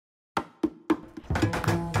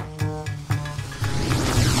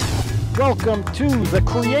Welcome to The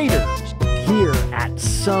Creators here at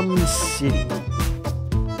SomeCity.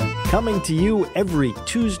 Coming to you every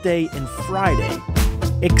Tuesday and Friday.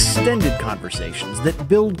 Extended conversations that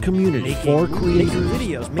build community for creators,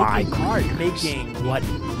 videos by creators, making what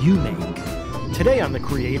you make. Today on The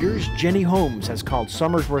Creators, Jenne Holmes has called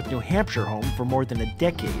Somersworth, New Hampshire home for more than a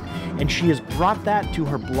decade, and she has brought that to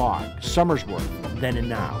her blog, Somersworth Then and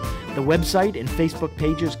Now. The website and Facebook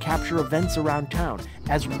pages capture events around town,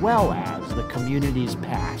 as well as the community's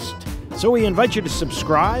past. So we invite you to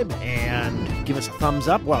subscribe and give us a thumbs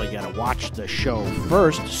up. Well, you gotta watch the show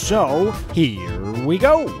first, so here we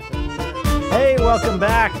go. Hey, welcome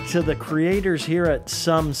back to The Creators here at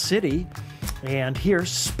SomeCity. And here,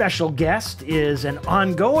 special guest is an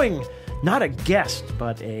ongoing, not a guest,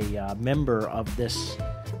 but a member of this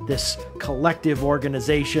collective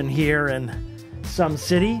organization here in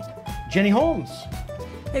SomeCity, Jenne Holmes.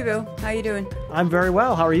 Hey Bill, how you doing? I'm very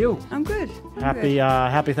well. How are you? I'm good.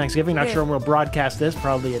 Happy Thanksgiving. Not sure when we'll broadcast this.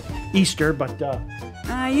 Probably at Easter, but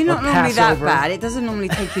you're not normally that bad. It doesn't normally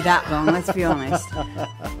take you that long. Let's be honest.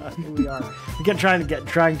 We are. We're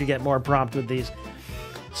trying to get more prompt with these.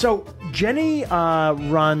 So Jenne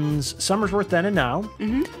runs Somersworth Then and Now,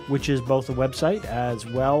 which is both a website as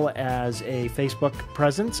well as a Facebook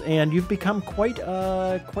presence, and you've become quite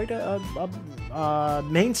a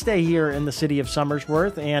mainstay here in the city of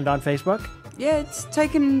Somersworth and on Facebook. Yeah, it's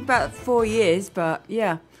taken about 4 years, but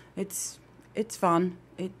yeah, it's fun.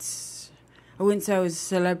 I wouldn't say I was a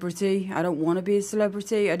celebrity. I don't want to be a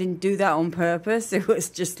celebrity. I didn't do that on purpose. It was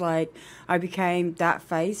just like I became that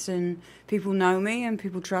face, and people know me and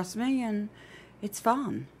people trust me, and it's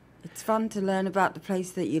fun. It's fun to learn about the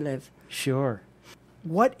place that you live. Sure.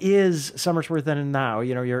 What is Somersworth Then and Now?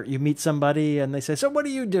 You know, you meet somebody and they say, "So what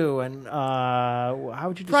do you do?" And how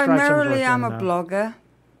would you describe Primarily, Somersworth I'm Then a and Now? blogger.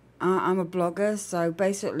 I'm a blogger, so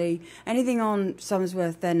basically anything on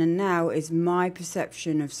Somersworth Then and Now is my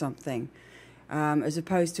perception of something. As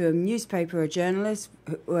opposed to a newspaper or a journalist,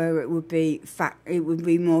 where it would be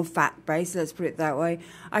more fact based. Let's put it that way.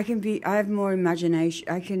 I have more imagination.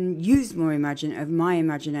 I can use more of my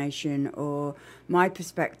imagination or my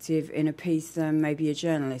perspective in a piece than maybe a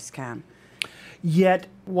journalist can. Yet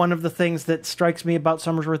one of the things that strikes me about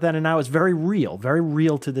Somersworth Then and Now is very real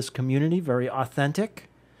to this community, very authentic.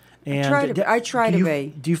 And I try to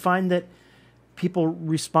be. Do you find that people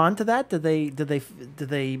respond to that? Do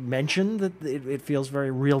they mention that it feels very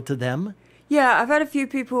real to them? Yeah, I've had a few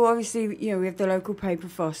people. Obviously, we have the local paper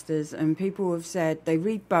Fosters, and people have said they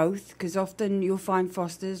read both, because often you'll find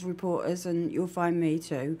Fosters reporters and you'll find me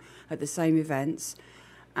too at the same events.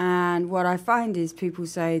 And what I find is people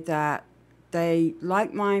say that they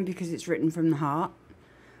like mine because it's written from the heart.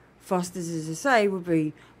 Fosters, as I say, would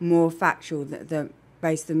be more factual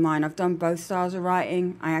based than mine. I've done both styles of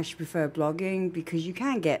writing. I actually prefer blogging because you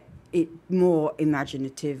can get it more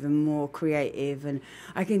imaginative and more creative, and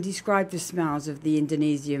I can describe the smells of the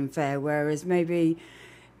Indonesian fair, whereas maybe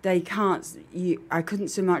they can't. I couldn't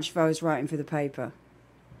so much if I was writing for the paper.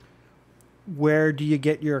 Where do you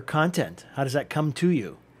get your content? How does that come to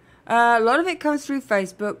you? A lot of it comes through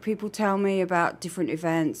Facebook. People tell me about different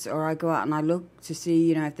events, or I go out and I look to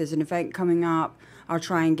see, if there's an event coming up, I'll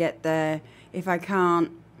try and get there. If I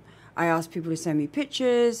can't, I ask people to send me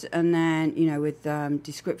pictures, and then, with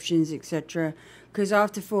descriptions, etc. Because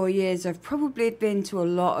after 4 years, I've probably been to a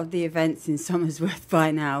lot of the events in Somersworth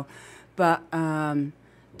by now. But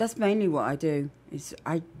that's mainly what I do.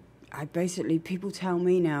 I basically, people tell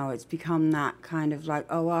me now, it's become that kind of like,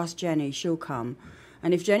 oh, ask Jenne, she'll come.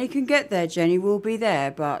 And if Jenne can get there, Jenne will be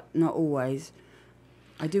there, but not always.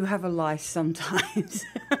 I do have a life sometimes.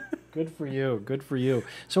 Good for you. Good for you.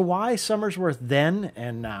 So why Somersworth Then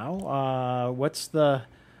and Now? What's the...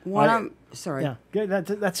 Sorry. Yeah,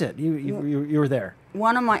 that's it. You were there.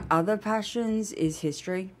 One of my other passions is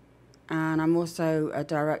history. And I'm also a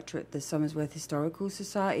director at the Somersworth Historical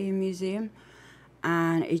Society and Museum.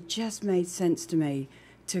 And it just made sense to me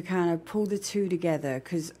to kind of pull the two together,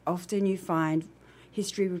 because often you find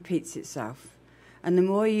history repeats itself. And the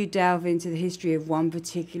more you delve into the history of one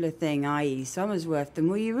particular thing, i.e. Somersworth, the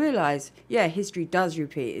more you realise, history does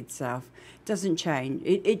repeat itself. It doesn't change.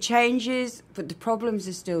 It changes, but the problems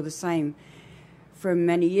are still the same from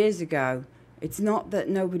many years ago. It's not that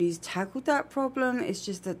nobody's tackled that problem, it's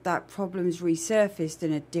just that problem's resurfaced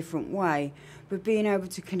in a different way. But being able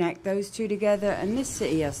to connect those two together, and this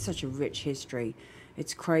city has such a rich history,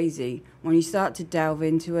 it's crazy. When you start to delve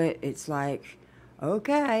into it, it's like,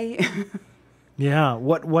 okay... Yeah.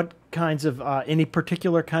 What kinds of any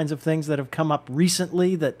particular kinds of things that have come up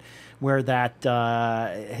recently where that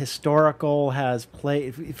historical has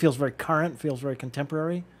played? It feels very current, feels very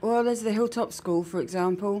contemporary. Well, there's the Hilltop School, for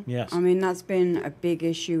example. Yes. I mean, that's been a big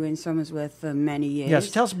issue in Somersworth for many years. Yes.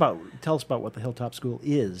 Tell us about what the Hilltop School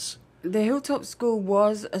is. The Hilltop School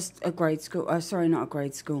was a grade school. Sorry, not a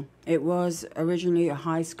grade school. It was originally a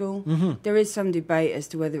high school. Mm-hmm. There is some debate as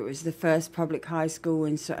to whether it was the first public high school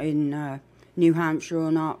in New Hampshire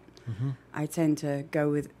or not. Mm-hmm. I tend to go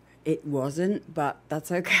with it wasn't, but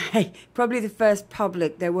that's okay. Probably the first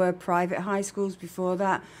public. There were private high schools before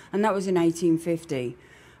that, and that was in 1850.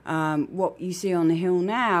 What you see on the hill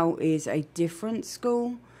now is a different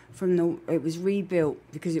school. It was rebuilt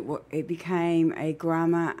because it became a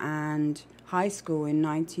grammar and high school in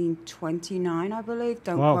 1929, I believe.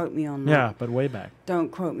 Don't quote me on that. Yeah, but way back. Don't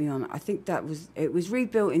quote me on it. I think it was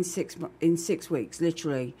rebuilt in 6 weeks,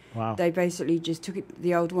 literally. Wow. They basically just took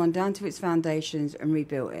the old one down to its foundations and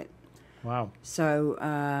rebuilt it. Wow. So,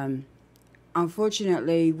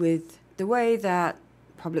 unfortunately, with the way that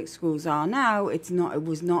public schools are now, it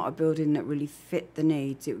was not a building that really fit the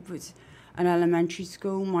needs. It was an elementary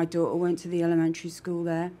school. My daughter went to the elementary school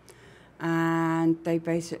there, and they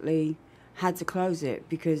basically had to close it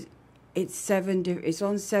because it's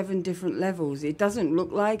on 7 different levels. It doesn't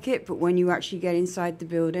look like it, but when you actually get inside the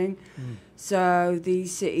building, so the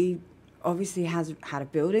city obviously has had a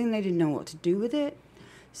building. They didn't know what to do with it,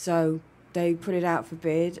 so they put it out for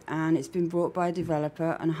bid, and it's been brought by a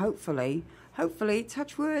developer, and hopefully,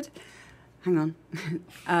 touch wood, hang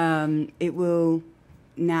on, it will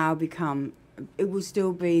now it will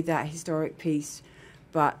still be that historic piece,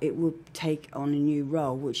 but it will take on a new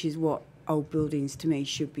role, which is what old buildings to me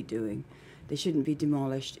should be doing. They shouldn't be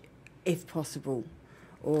demolished if possible,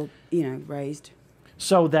 or razed.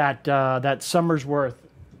 So that Somersworth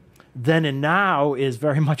Then and Now is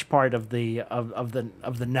very much part of the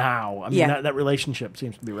now. I mean, that relationship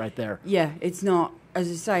seems to be right there. Yeah, it's not, as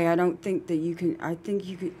I say, I don't think that you can. I think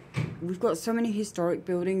you could. We've got so many historic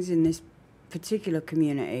buildings in this particular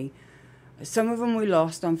community. Some of them we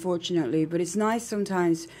lost, unfortunately, but it's nice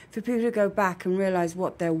sometimes for people to go back and realise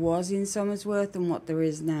what there was in Somersworth and what there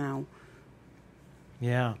is now.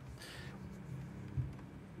 Yeah.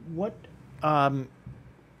 What?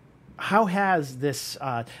 How has this?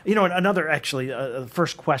 Another actually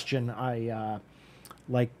first question I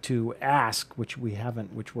like to ask, which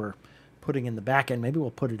we're putting in the back end. Maybe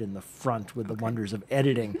we'll put it in the front with the wonders of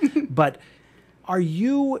editing, but. Do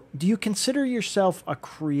you consider yourself a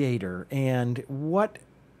creator, and what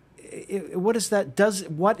is that?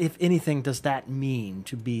 What, if anything, does that mean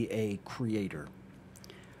to be a creator?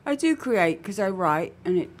 I do create because I write,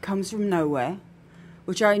 and it comes from nowhere,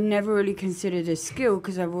 which I never really considered a skill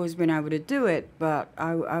because I've always been able to do it. But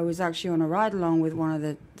I was actually on a ride along with one of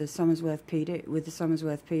the Somersworth PD, with the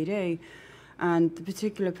Somersworth PD, and the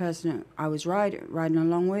particular person I was riding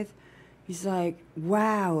along with. He's like,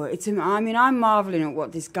 wow, I'm marveling at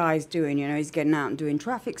what this guy's doing. He's getting out and doing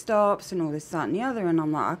traffic stops and all this, that, and the other. And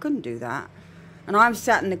I'm like, I couldn't do that. And I'm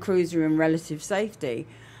sat in the cruiser in relative safety.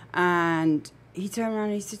 And he turned around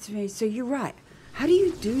and he said to me, so you're right. How do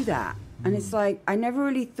you do that? And it's like, I never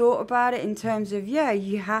really thought about it in terms of,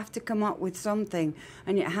 you have to come up with something.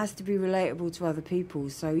 And it has to be relatable to other people.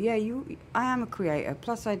 So, I am a creator.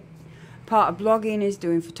 Plus, part of blogging is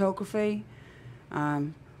doing photography.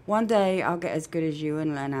 One day I'll get as good as you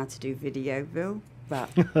and learn how to do video, Bill, but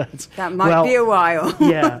that might be a while.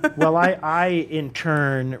 Yeah, well, I in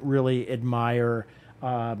turn really admire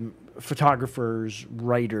photographers,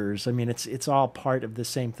 writers. I mean, it's all part of the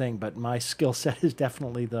same thing, but my skill set is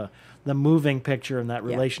definitely the moving picture and that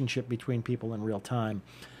relationship between people in real time.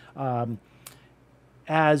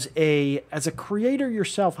 As a creator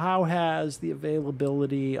yourself, how has the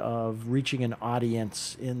availability of reaching an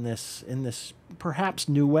audience in this perhaps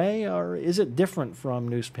new way, or is it different from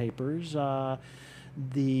newspapers? My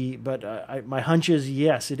hunch is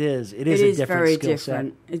yes, it is. It is a different very skill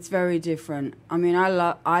different. set. It's very different. I mean,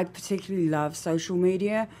 I particularly love social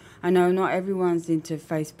media. I know not everyone's into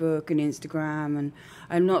Facebook and Instagram, and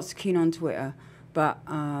I'm not so keen on Twitter, but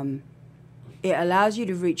it allows you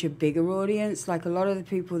to reach a bigger audience. Like a lot of the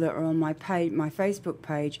people that are on my Facebook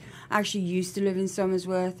page actually used to live in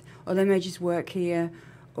Somersworth, or they may just work here,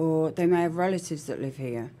 or they may have relatives that live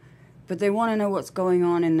here. But they want to know what's going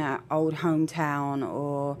on in their old hometown,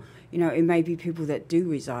 or, it may be people that do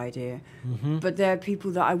reside here. Mm-hmm. But there are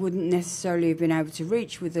people that I wouldn't necessarily have been able to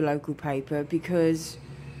reach with the local paper because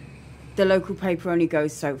the local paper only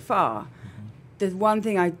goes so far. Mm-hmm. The one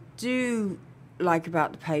thing I do like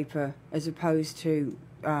about the paper as opposed to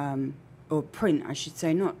or print, I should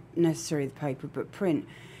say, not necessarily the paper but print,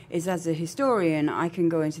 is as a historian, I can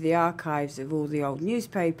go into the archives of all the old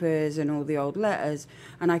newspapers and all the old letters,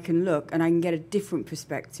 and I can look and I can get a different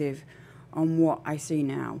perspective on what I see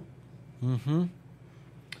now. Mm-hmm.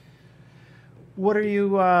 What are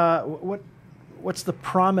you? What's the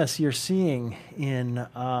promise you're seeing in?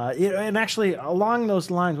 And actually, along those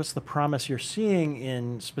lines, what's the promise you're seeing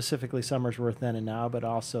in specifically Somersworth Then and Now, but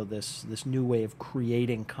also this new way of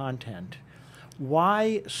creating content?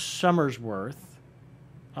 Why Somersworth?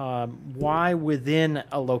 Why within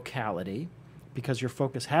a locality? Because your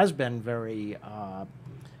focus has been very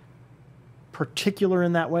particular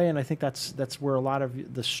in that way, and I think that's where a lot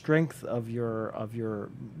of the strength of your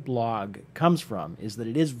blog comes from, is that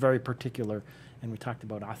it is very particular, and we talked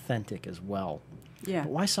about authentic as well. Yeah.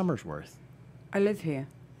 But why Somersworth? I live here.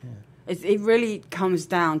 Yeah. It really comes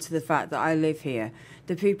down to the fact that I live here.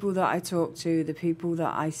 The people that I talk to, the people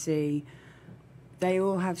that I see, they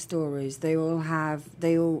all have stories. I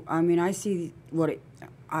mean, I see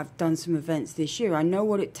I've done some events this year. I know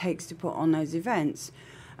what it takes to put on those events.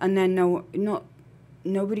 And then they're not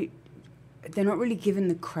really given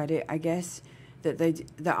the credit, I guess,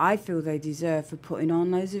 that I feel they deserve for putting on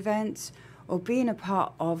those events or being a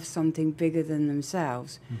part of something bigger than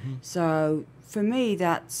themselves. Mm-hmm. So for me,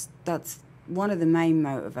 that's one of the main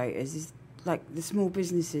motivators, is like the small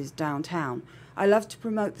businesses downtown. I love to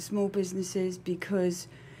promote the small businesses because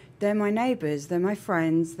they're my neighbours, they're my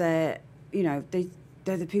friends, they're the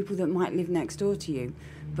people that might live next door to you.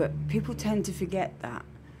 But people tend to forget that.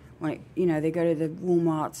 When they go to the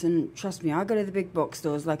Walmarts, and trust me, I go to the big box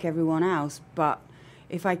stores like everyone else, but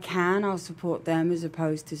if I can, I'll support them as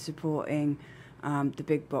opposed to supporting the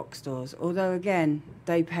big box stores. Although, again,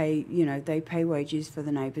 they pay wages for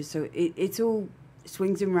the neighbours, so it's all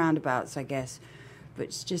swings and roundabouts, I guess. But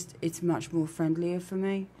it's much more friendlier for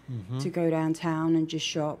me to go downtown and just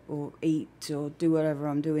shop or eat or do whatever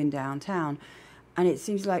I'm doing downtown. And it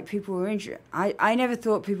seems like people were interested. I never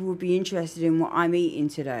thought people would be interested in what I'm eating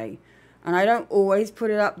today. And I don't always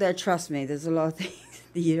put it up there, trust me. There's a lot of things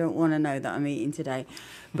that you don't want to know that I'm eating today.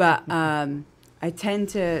 But I tend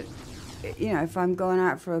to, if I'm going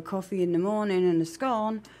out for a coffee in the morning and a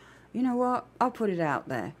scone, you know what? I'll put it out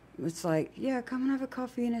there. It's like, yeah, come and have a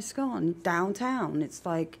coffee and a scone downtown. It's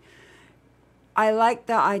like, I like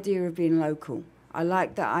that idea of being local. I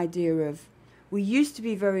like that idea of, we used to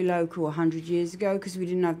be very local 100 years ago because we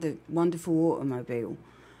didn't have the wonderful automobile.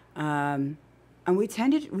 And we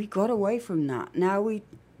got away from that.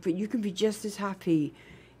 But you can be just as happy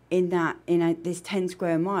in this 10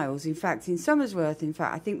 square miles. In fact, in Somersworth,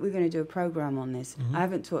 I think we're going to do a program on this. Mm-hmm. I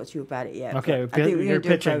haven't talked to you about it yet. Okay, you're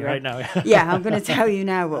pitching right now. Yeah, I'm going to tell you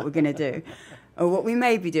now what we're going to do, or what we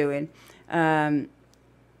may be doing. In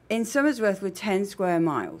Somersworth, we're 10 square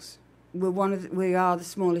miles. We are the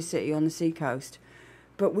smallest city on the seacoast,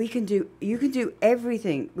 but you can do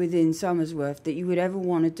everything within Somersworth that you would ever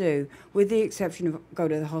want to do, with the exception of go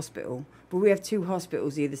to the hospital. But we have 2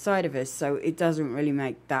 hospitals either side of us, so it doesn't really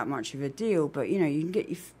make that much of a deal. But you can get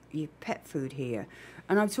your pet food here,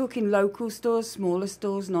 and I'm talking local stores, smaller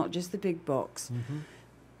stores, not just the big box. Mm-hmm.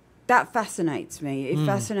 That fascinates me. It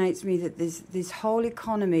fascinates me that there's this whole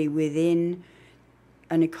economy within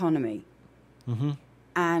an economy. Mm-hmm.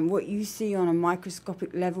 And what you see on a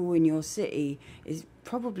microscopic level in your city is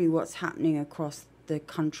probably what's happening across the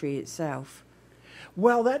country itself.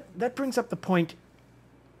 Well, that brings up the point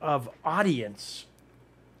of audience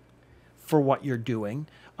for what you're doing.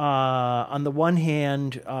 On the one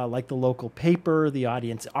hand, like the local paper, the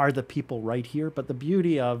audience are the people right here. But the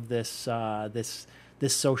beauty of this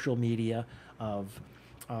social media, of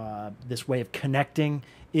this way of connecting,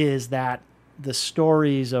 is that the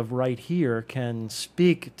stories of right here can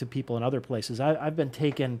speak to people in other places. I've been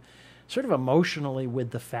taken sort of emotionally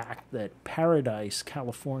with the fact that Paradise,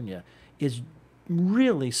 California, is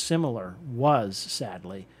really similar, was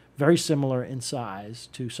sadly, very similar in size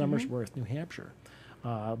to Somersworth, New Hampshire.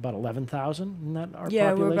 About 11,000, isn't that our population?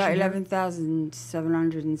 Yeah, we're about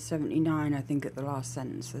 11,779, I think, at the last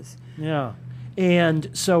census. Yeah.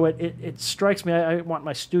 And so it strikes me, I want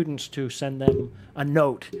my students to send them a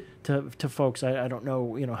note to folks. I don't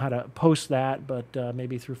know how to post that, but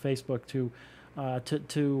maybe through Facebook to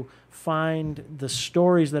find the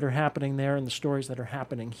stories that are happening there and the stories that are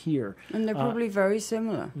happening here. And they're probably very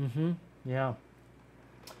similar. Mm-hmm. Yeah.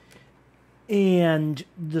 And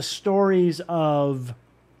the stories of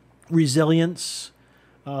resilience,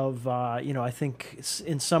 of I think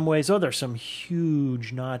in some ways, there's some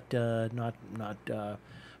huge, not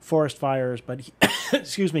forest fires, but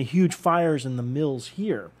excuse me, huge fires in the mills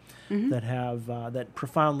here that have that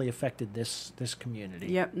profoundly affected this community.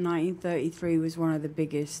 Yep, 1933 was one of the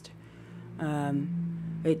biggest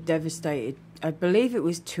It devastated. I believe it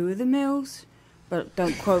was 2 of the mills, but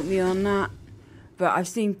don't quote me on that. But I've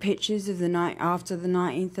seen pictures of the night after the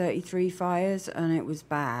 1933 fires, and it was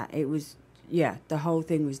bad. It was, yeah, the whole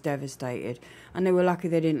thing was devastated. And they were lucky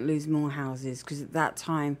they didn't lose more houses, because at that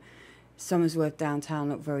time, Somersworth downtown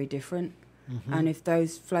looked very different. Mm-hmm. And if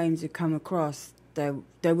those flames had come across, there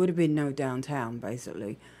would have been no downtown,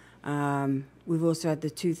 basically. We've also had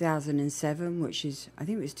the 2007, which is, I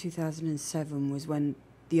think it was 2007, was when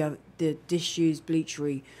the disused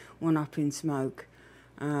bleachery went up in smoke.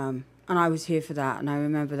 And I was here for that, and I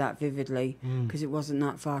remember that vividly, because it wasn't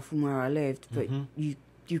that far from where I lived, but you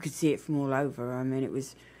could see it from all over. I mean, it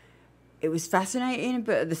was fascinating,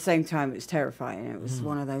 but at the same time, it was terrifying. It was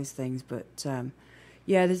one of those things. But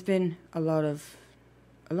yeah, there's been a lot of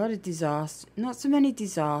disaster. Not so many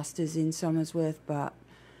disasters in Somersworth, but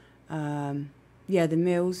yeah, the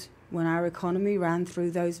mills. When our economy ran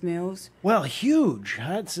through those mills. Well, huge.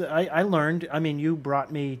 I learned. I mean, you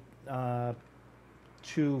brought me for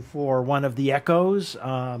one of the echoes.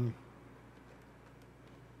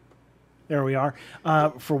 There we are.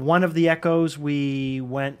 For one of the echoes, we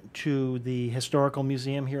went to the Historical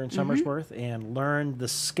Museum here in Somersworth and learned the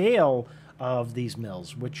scale of these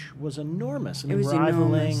mills, which was enormous. It was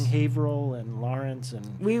rivaling enormous. Haverhill and Lawrence.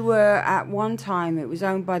 And we were, at one time, it was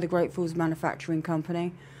owned by the Great Falls Manufacturing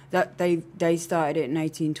Company. That they started it in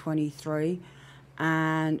 1823.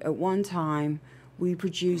 And at one time, we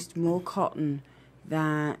produced more cotton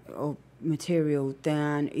or material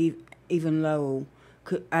than even Lowell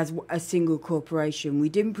as a single corporation. We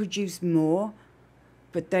didn't produce more,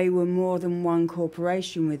 but they were more than one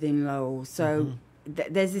corporation within Lowell. So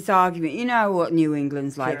there's this argument. You know what New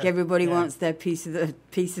England's like. Sure. Everybody wants their piece of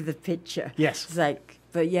the picture. Yes. It's like,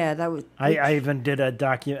 but yeah, that was. I even did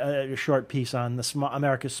a short piece on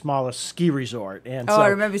America's smallest ski resort, and I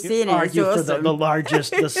remember seeing it. It's awesome. For the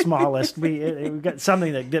largest, the smallest. We got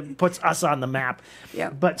something that puts us on the map. Yeah.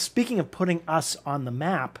 But speaking of putting us on the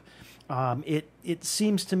map, it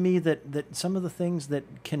seems to me that some of the things that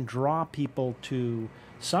can draw people to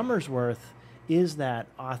Somersworth is that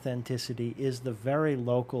authenticity, is the very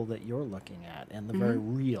local that you're looking at, and the very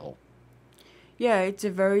real. Yeah, it's a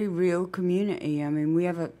very real community. I mean, we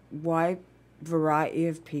have a wide variety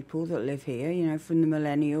of people that live here, you know, from the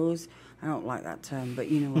millennials. I don't like that term, but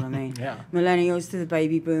you know what I mean. Yeah. Millennials to the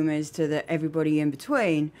baby boomers to everybody in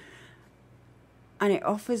between. And it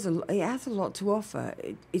has a lot to offer.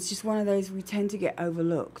 It's just one of those we tend to get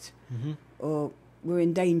overlooked. Or we're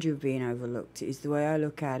in danger of being overlooked, is the way I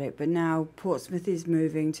look at it. But now Portsmouth is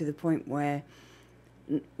moving to the point where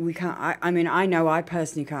we can't. I mean, I know I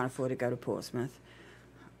personally can't afford to go to Portsmouth,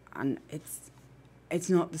 and it's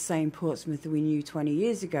not the same Portsmouth that we knew 20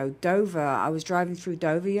 years ago. Dover. I was driving through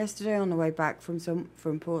Dover yesterday on the way back from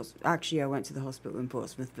Portsmouth. Actually, I went to the hospital in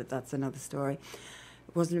Portsmouth, but that's another story.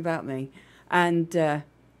 It wasn't about me, and it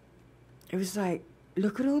was like,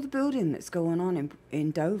 look at all the building that's going on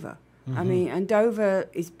in Dover. I mean, and Dover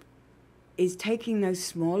is taking those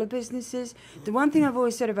smaller businesses. The one thing I've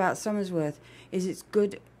always said about Somersworth is it's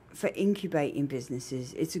good for incubating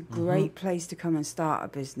businesses. It's a great place to come and start a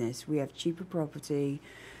business. We have cheaper property.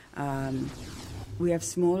 We have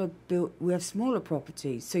smaller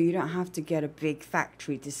properties, so you don't have to get a big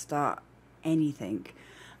factory to start anything.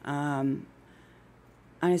 And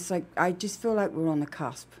it's like, I just feel like we're on the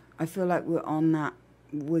cusp. I feel like we're on that.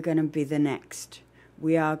 We're going to be the next.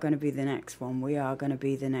 We are going to be the next one. We are going to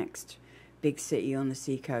be the next big city on the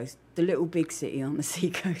seacoast. The little big city on the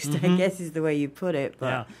seacoast, I guess is the way you put it.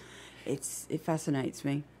 But it fascinates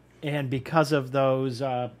me. And because of those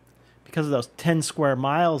 10 square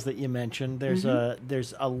miles that you mentioned, there's a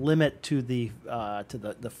limit to the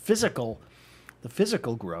physical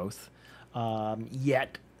growth.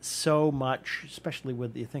 Yet so much, especially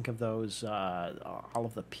with, you think of those all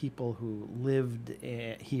of the people who lived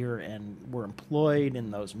here and were employed in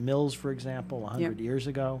those mills, for example, 100 years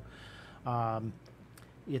ago.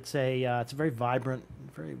 It's a very vibrant,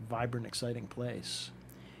 exciting place.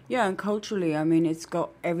 Yeah, and culturally, I mean, it's got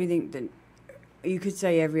everything that you could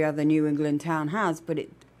say every other New England town has, but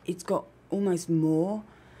it's got almost more.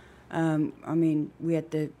 I mean, we have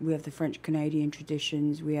the French Canadian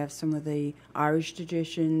traditions. We have some of the Irish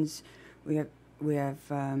traditions. We have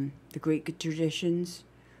the Greek traditions.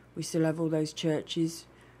 We still have all those churches.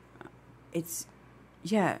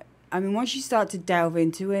 I mean, once you start to delve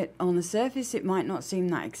into it, on the surface, it might not seem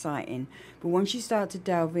that exciting. But once you start to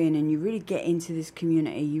delve in and you really get into this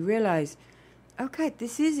community, you realize, okay,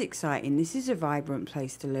 this is exciting. This is a vibrant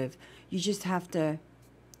place to live. You just have to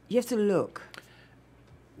look.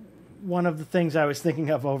 one of the things I was thinking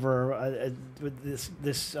of over with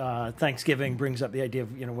this Thanksgiving brings up the idea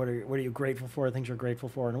of, what are you grateful for, things you're grateful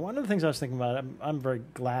for. And one of the things I was thinking about, I'm very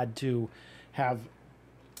glad to have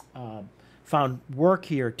found work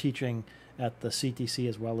here teaching at the CTC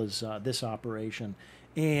as well as this operation.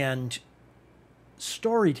 And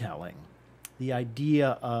storytelling, the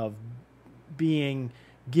idea of being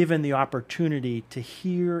given the opportunity to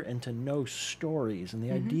hear and to know stories, and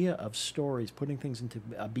the idea of stories, putting things into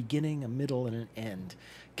a beginning, a middle, and an end,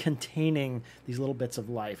 containing these little bits of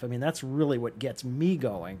life. I mean, that's really what gets me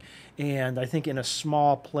going. And I think in a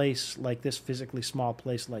small place like this, physically small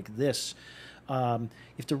place like this, you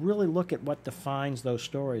have to really look at what defines those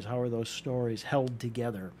stories. How are those stories held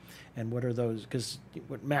together? And what are those? Because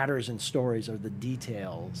what matters in stories are the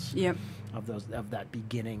details of that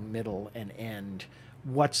beginning, middle, and end.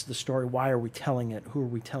 What's the story? Why are we telling it? Who are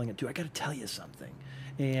we telling it to? I got to tell you something.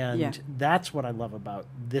 And that's what I love about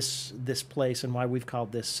this place, and why we've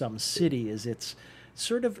called this SomeCity, is it's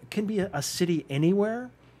sort of can be a city anywhere,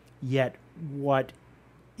 yet what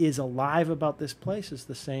is alive about this place is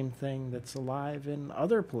the same thing that's alive in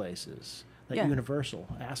other places, that universal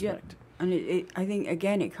aspect. And I think,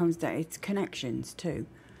 again, it comes down, it's connections too.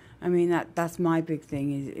 I mean, that's my big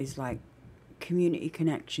thing is like community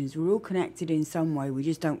connections. We're all connected in some way. We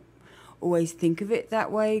just don't always think of it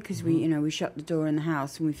that way, because we shut the door in the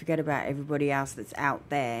house and we forget about everybody else that's out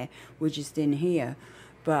there. We're just in here.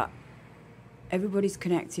 But everybody's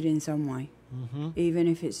connected in some way, even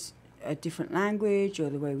if it's a different language or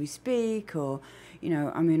the way we speak, or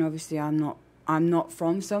I mean, obviously I'm not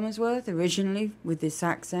from Somersworth originally with this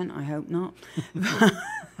accent. I hope not.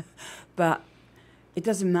 But it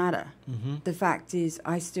doesn't matter. The fact is,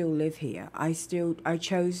 I still live here. I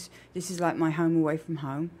chose, this is like my home away from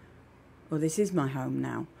home, or this is my home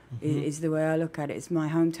now, is the way I look at it. It's my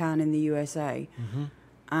hometown in the USA.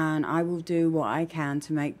 And I will do what I can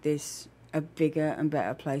to make this a bigger and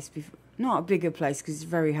better place. Not a bigger place, because it's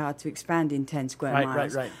very hard to expand in 10 square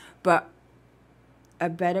miles. Right. But a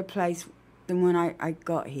better place than when I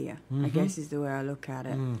got here, I guess, is the way I look at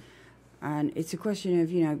it. And it's a question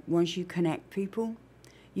of, once you connect people,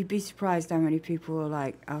 you'd be surprised how many people are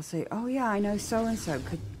like, I'll say, oh yeah, I know so-and-so.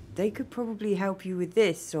 They could probably help you with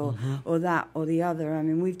this or that or the other. I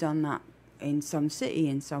mean, we've done that in SomeCity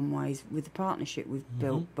in some ways with the partnership we've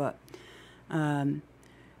built. But I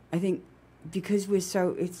think because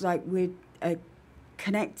it's like we're a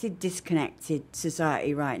connected, disconnected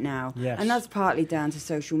society right now. Yes. And that's partly down to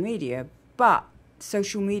social media. But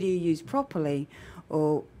social media used properly,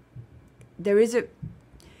 or there is a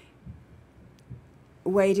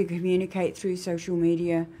way to communicate through social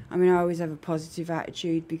media. I mean, I always have a positive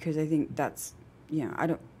attitude, because I think that's, I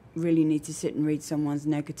don't really need to sit and read someone's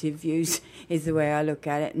negative views, is the way I look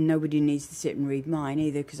at it. And nobody needs to sit and read mine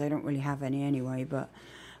either, because I don't really have any anyway. But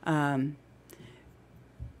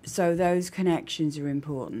so those connections are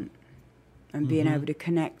important. And being able to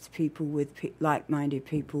connect people with like-minded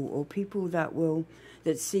people, or people that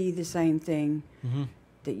see the same thing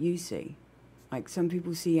that you see. Like some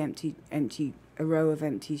people see a row of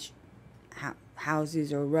empty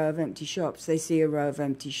houses or a row of empty shops. They see a row of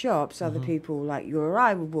empty shops. Other people, like you or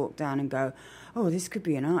I, would walk down and go, "Oh, this could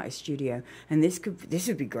be an artist studio, and this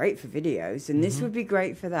would be great for videos, and this would be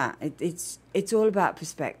great for that." It's all about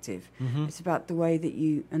perspective. It's about the way that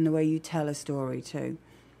you tell a story too.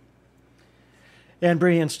 And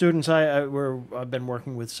Bree and students, I've been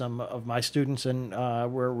working with some of my students, and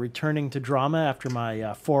we're returning to drama after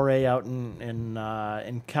my foray out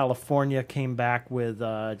in California. Came back with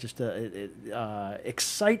just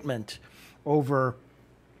excitement over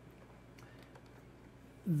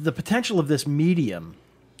the potential of this medium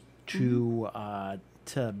to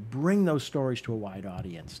bring those stories to a wide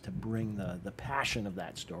audience, to bring the passion of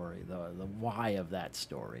that story, the why of that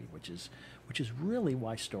story, which is really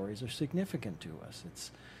why stories are significant to us.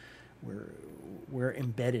 It's we're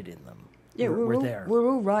embedded in them. Yeah, we're there. We're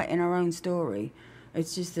all writing our own story.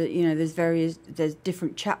 It's just that there's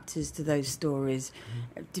different chapters to those stories,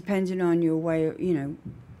 depending on your way,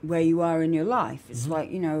 where you are in your life. It's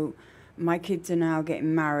like my kids are now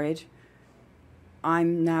getting married.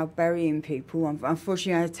 I'm now burying people.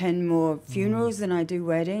 Unfortunately, I attend more funerals than I do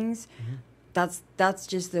weddings. That's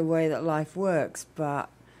just the way that life works. But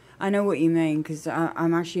I know what you mean, because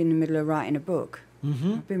I'm actually in the middle of writing a book.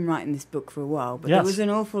 I've been writing this book for a while, but there was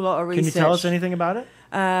an awful lot of research. Can you tell us anything about it?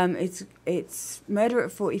 It's Murder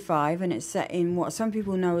at 45, and it's set in what some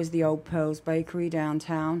people know as the Old Pearls Bakery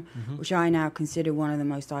downtown, which I now consider one of the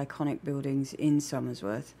most iconic buildings in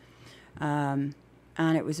Somersworth. And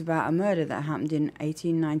it was about a murder that happened in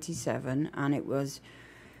 1897, and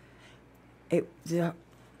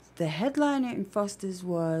the the headline in Foster's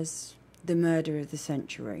was the murder of the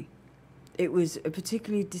century. It was a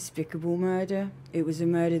particularly despicable murder. It was a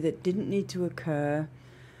murder that didn't need to occur.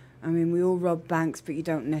 I mean, we all rob banks, but you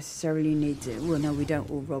don't necessarily need to. Well, no, we don't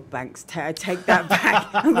all rob banks. I take that back.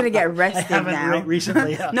 I'm going to get arrested I haven't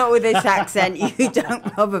recently. Yeah. Not with this accent. You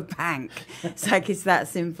don't rob a bank. It's like it's that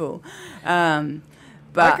simple.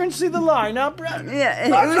 But I can see the line up. Yeah,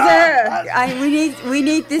 it was we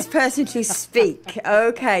need this person to speak.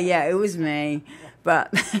 Okay, yeah, it was me.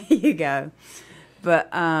 But here you go. But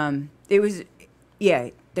it was, yeah,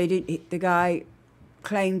 they did. The guy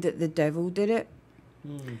claimed that the devil did it,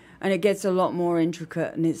 and it gets a lot more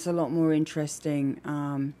intricate and it's a lot more interesting.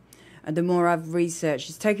 And the more I've researched,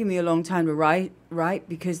 it's taken me a long time to write,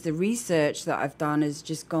 because the research that I've done has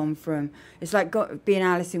just gone from, it's like being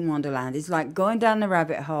Alice in Wonderland. It's like going down the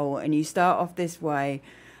rabbit hole, and you start off this way,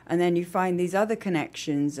 and then you find these other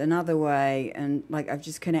connections another way. And like I've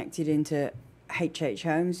just connected into H.H.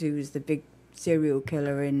 Holmes, who was the big serial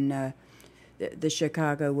killer in the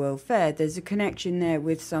Chicago World Fair. There's a connection there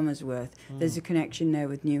with Somersworth. There's a connection there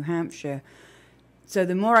with New Hampshire. So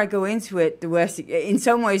the more I go into it, the worse it, in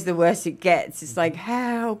some ways, the worse it gets. It's like,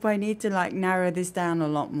 help, I need to like narrow this down a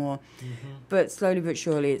lot more. But slowly but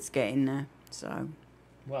surely it's getting there. So,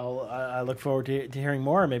 well, I look forward to hearing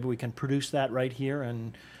more. Maybe we can produce that right here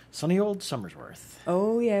in sunny old Somersworth.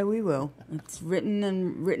 Oh, yeah, we will. It's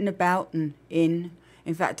written about and in.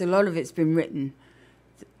 In fact, a lot of it's been written.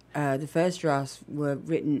 The first drafts were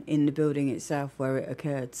written in the building itself where it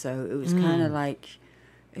occurred. So it was kind of like,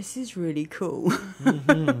 this is really cool.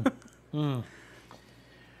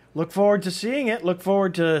 Look forward to seeing it. Look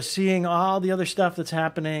forward to seeing all the other stuff that's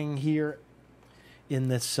happening here in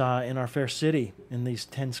this in our fair city, in these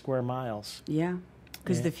 10 square miles. Yeah,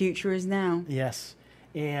 because the future is now. Yes.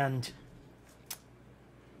 And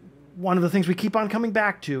one of the things we keep on coming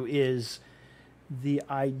back to is the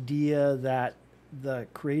idea that the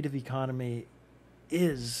creative economy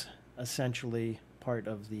is essentially part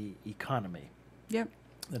of the economy. Yep.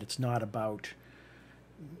 That it's not about,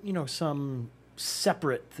 some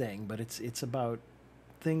separate thing, but it's about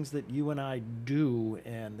things that you and I do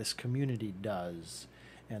and this community does,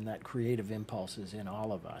 and that creative impulse is in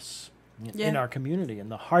all of us, in our community. In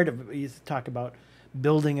the heart of it, you talk about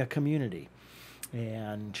building a community,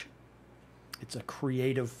 and it's a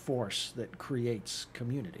creative force that creates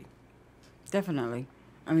community. Definitely.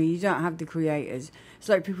 I mean, you don't have the creators. It's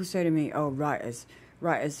like people say to me, oh, writers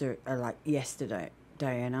are like yesterday.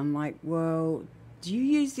 And I'm like, well, do you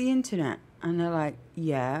use the internet? And they're like,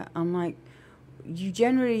 yeah. I'm like,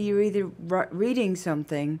 you're either reading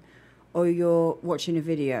something or you're watching a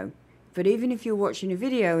video. But even if you're watching a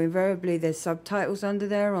video, invariably there's subtitles under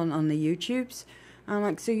there on the YouTubes. I'm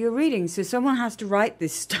like, so you're reading. So someone has to write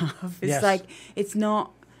this stuff. It's like, it's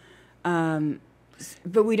not...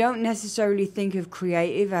 but we don't necessarily think of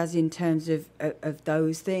creative as in terms of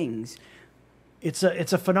those things. It's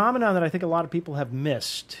a phenomenon that I think a lot of people have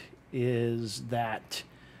missed, is that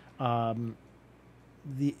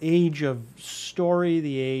the age of story,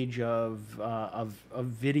 the age of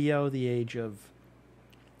video, the age of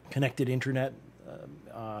connected internet,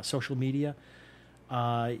 social media,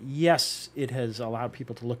 yes, it has allowed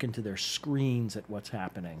people to look into their screens at what's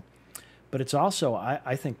happening. But it's also,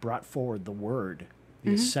 I think, brought forward the word,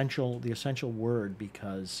 the essential word,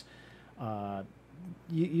 because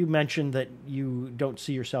you mentioned that you don't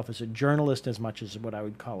see yourself as a journalist as much as what I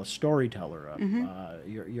would call a storyteller.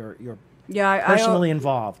 You're personally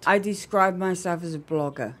involved. I describe myself as a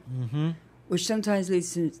blogger, which sometimes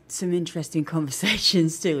leads to some interesting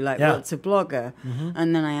conversations too. Like, what's a blogger?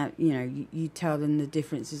 And then you tell them the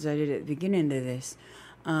differences I did at the beginning of this.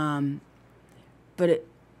 But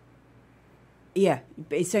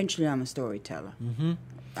essentially I'm a storyteller.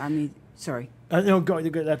 I mean, sorry. No,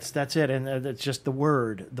 that's it, and that's just the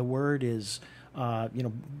word. The word is,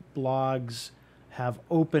 blogs have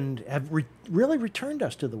really returned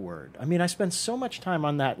us to the word. I mean, I spend so much time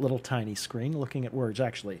on that little tiny screen looking at words,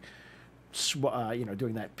 actually,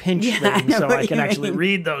 doing that pinch thing so I can actually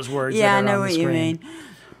read those words that are on the screen. Yeah, I know what you mean.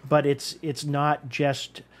 But it's not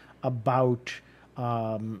just about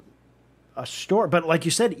a story. But like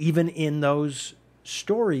you said, even in those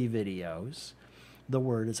story videos, the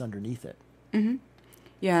word is underneath it.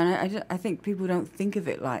 Yeah, and I think people don't think of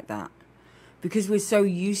it like that because we're so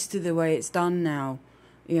used to the way it's done now.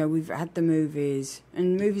 We've had the movies,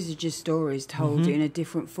 and movies are just stories told in a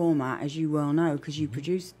different format, as you well know, because you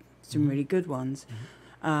produce some really good ones.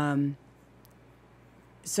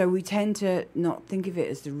 So we tend to not think of it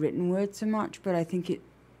as the written word so much, but I think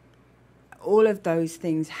all of those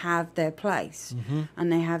things have their place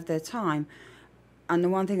and they have their time. And the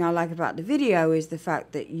one thing I like about the video is the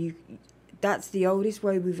fact that that's the oldest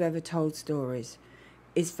way we've ever told stories,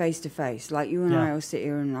 is face to face. Like you and I will sit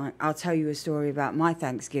here and I'll tell you a story about my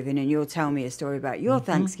Thanksgiving and you'll tell me a story about your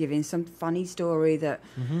Thanksgiving, some funny story that,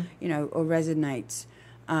 you know, or resonates.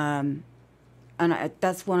 And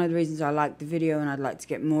that's one of the reasons I like the video, and I'd like to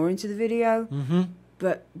get more into the video.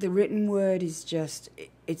 But the written word is just,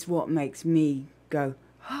 it's what makes me go,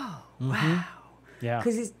 oh, wow. Yeah.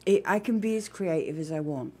 Because I can be as creative as I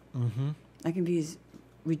want. I can be as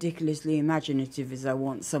ridiculously imaginative as I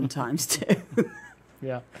want sometimes too.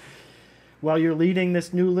 Yeah. Well, you're leading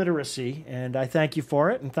this new literacy, and I thank you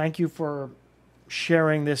for it, and thank you for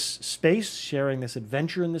sharing this space, sharing this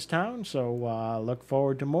adventure in this town. So look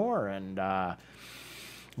forward to more, and I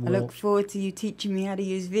look forward to you teaching me how to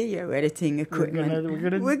use video editing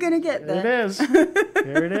equipment. We're gonna get there. There it is.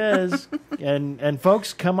 There it is. And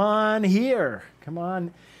folks, come on here. Come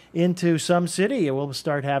on into SomeCity. We'll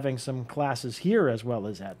start having some classes here as well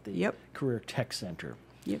as at the Career Tech Center.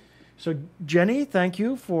 Yep. So, Jenny, thank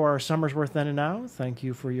you for Somersworth Then and Now. Thank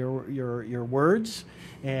you for your words.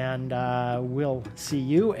 And we'll see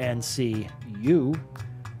you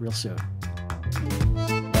real soon.